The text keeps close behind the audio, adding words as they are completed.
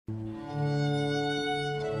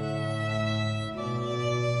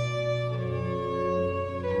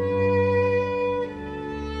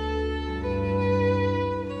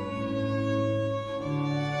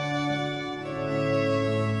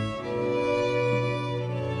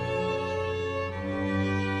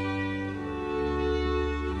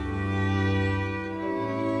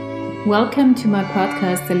Welcome to my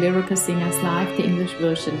podcast, The Lyrical Singers Live, the English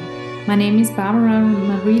version. My name is Barbara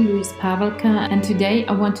Marie-Louise Pavelka, and today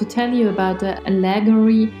I want to tell you about the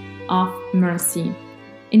allegory of mercy.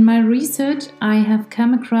 In my research, I have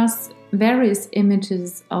come across various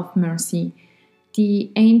images of mercy.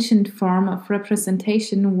 The ancient form of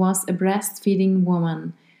representation was a breastfeeding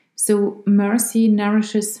woman, so mercy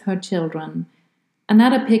nourishes her children.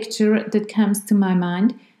 Another picture that comes to my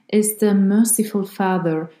mind is the Merciful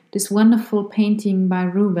Father, this wonderful painting by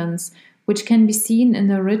Rubens, which can be seen in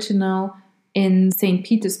the original in St.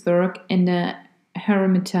 Petersburg in the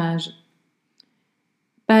Hermitage.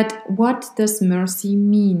 But what does mercy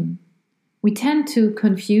mean? We tend to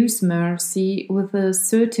confuse mercy with a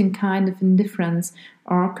certain kind of indifference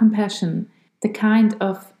or compassion. The kind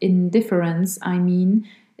of indifference,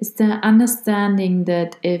 is the understanding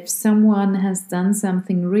that if someone has done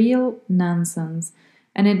something real nonsense,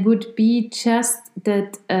 and it would be just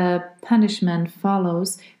that a punishment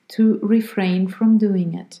follows, to refrain from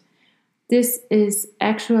doing it. This is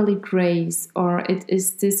actually grace, or it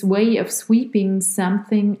is this way of sweeping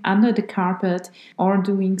something under the carpet or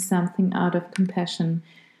doing something out of compassion.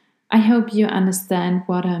 I hope you understand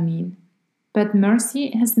what I mean. But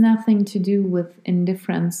mercy has nothing to do with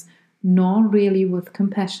indifference, nor really with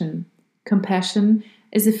compassion. Compassion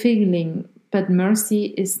is a feeling, but mercy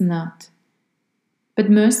is not. But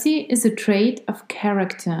mercy is a trait of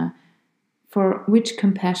character, for which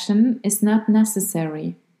compassion is not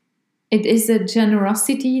necessary. It is a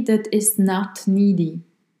generosity that is not needy.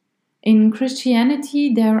 In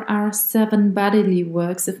Christianity, there are 7 bodily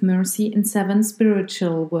works of mercy and 7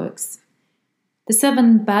 spiritual works. The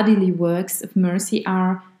 7 bodily works of mercy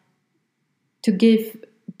are to give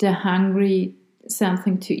the hungry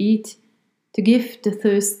something to eat, to give the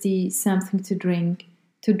thirsty something to drink,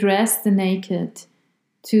 to dress the naked,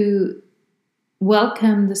 to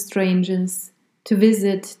welcome the strangers, to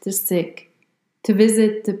visit the sick, to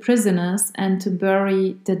visit the prisoners, and to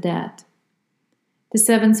bury the dead. The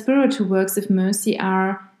 7 spiritual works of mercy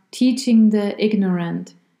are teaching the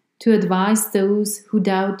ignorant, to advise those who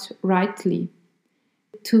doubt rightly,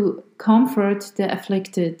 to comfort the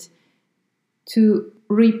afflicted, to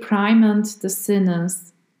reprimand the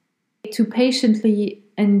sinners, to patiently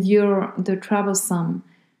endure the troublesome,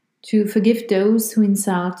 to forgive those who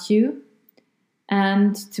insult you,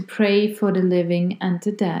 and to pray for the living and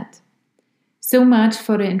the dead. So much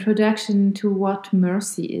for the introduction to what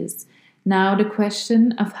mercy is. Now the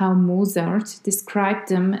question of how Mozart described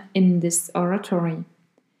them in this oratory.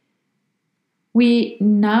 We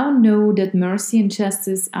now know that mercy and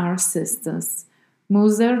justice are sisters.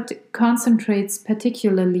 Mozart concentrates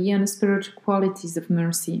particularly on the spiritual qualities of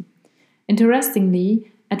mercy.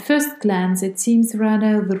 Interestingly, at first glance, it seems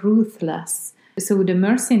rather ruthless. So the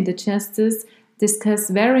mercy and the justice discuss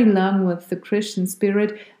very long with the Christian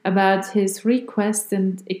spirit about his request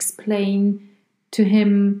and explain to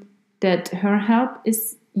him that her help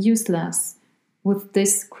is useless with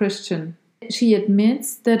this Christian. She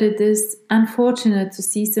admits that it is unfortunate to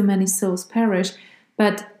see so many souls perish,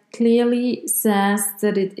 but clearly says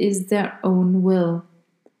that it is their own will.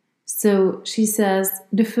 So she says,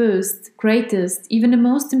 the first, greatest, even the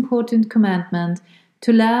most important commandment,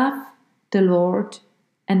 to love the Lord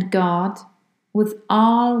and God with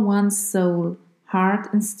all one's soul,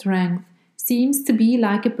 heart and strength, seems to be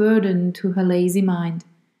like a burden to her lazy mind.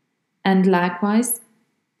 And likewise,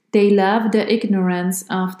 they love their ignorance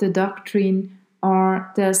of the doctrine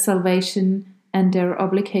or their salvation and their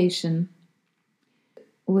obligation.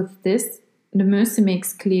 With this, the mercy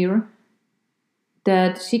makes clear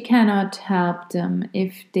that she cannot help them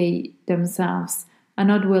if they themselves are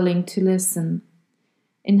not willing to listen.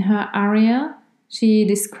 In her aria, she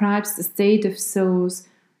describes the state of souls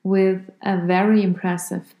with a very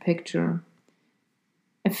impressive picture.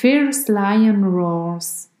 A fierce lion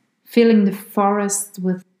roars, filling the forest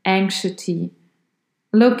with anxiety,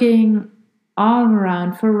 looking all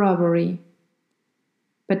around for robbery.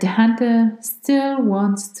 But the hunter still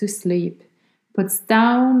wants to sleep, puts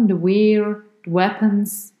down the weird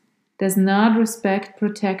weapons, does not respect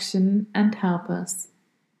protection and help us.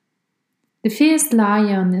 The fierce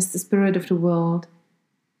lion is the spirit of the world.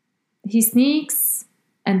 He sneaks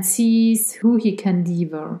and sees who he can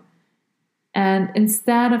devour. And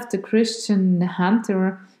instead of the Christian, the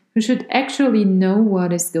hunter, who should actually know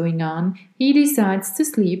what is going on, he decides to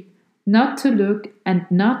sleep, not to look and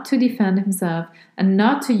not to defend himself and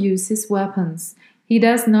not to use his weapons. He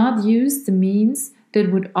does not use the means that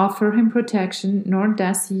would offer him protection, nor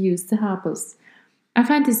does he use to help us. I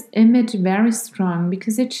find this image very strong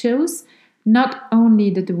because it shows not only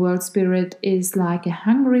that the world spirit is like a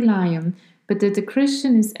hungry lion, but that the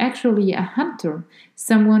Christian is actually a hunter,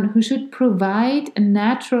 someone who should provide a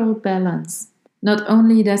natural balance. Not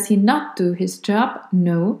only does he not do his job,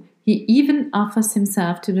 no, he even offers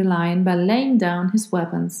himself to the lion by laying down his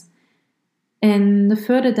weapons. In the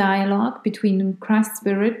further dialogue between Christ's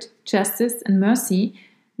spirit, justice, and mercy,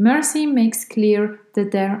 mercy makes clear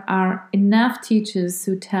that there are enough teachers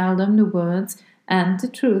who tell them the words and the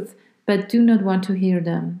truth, but do not want to hear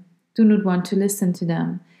them, do not want to listen to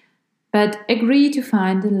them, but agree to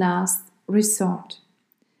find the last resort.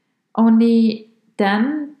 Only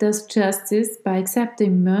then does justice, by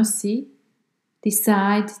accepting mercy,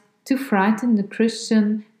 decide to frighten the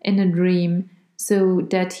Christian in a dream so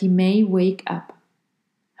that he may wake up.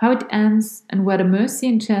 How it ends and whether mercy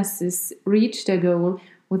and justice reach their goal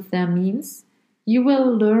with their means, you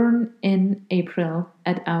will learn in April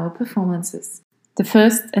at our performances. The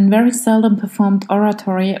first and very seldom performed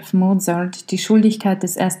oratory of Mozart, Die Schuldigkeit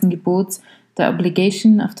des ersten Gebots, the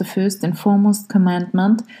obligation of the first and foremost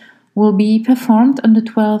commandment, will be performed on the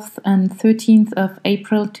 12th and 13th of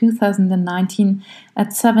April 2019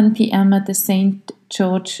 at 7 p.m. at the St.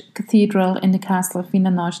 George Cathedral in the castle of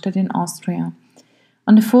Wiener Neustadt in Austria.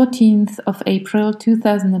 On the 14th of April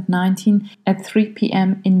 2019 at 3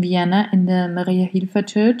 p.m. in Vienna in the Maria Hilfer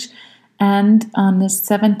Church, and on the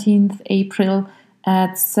 17th April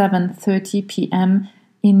at 7:30 p.m.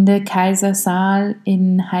 in the Kaisersaal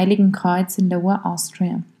in Heiligenkreuz in Lower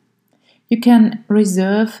Austria. You can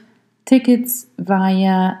reserve tickets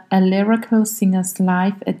via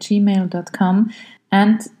lyricalsingerslive@gmail.com,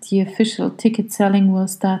 and the official ticket selling will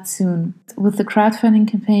start soon. With the crowdfunding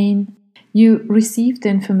campaign, you receive the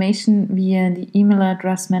information via the email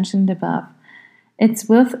address mentioned above. It's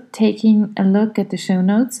worth taking a look at the show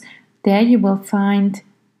notes. There you will find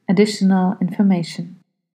additional information.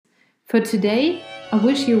 For today, I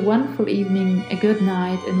wish you a wonderful evening, a good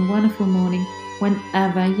night, and a wonderful morning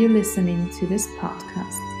whenever you're listening to this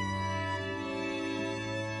podcast.